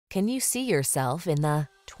Can you see yourself in the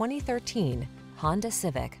 2013 Honda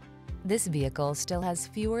Civic? This vehicle still has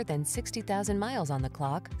fewer than 60,000 miles on the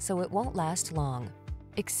clock, so it won't last long.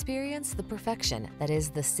 Experience the perfection that is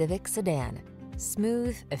the Civic sedan.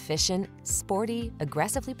 Smooth, efficient, sporty,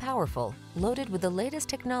 aggressively powerful, loaded with the latest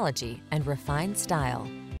technology and refined style.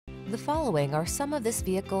 The following are some of this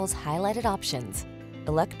vehicle's highlighted options: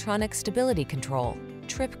 electronic stability control,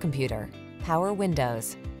 trip computer, power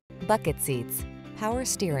windows, bucket seats, power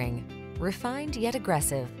steering. Refined yet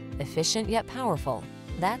aggressive, efficient yet powerful.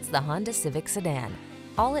 That's the Honda Civic sedan.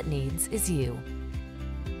 All it needs is you.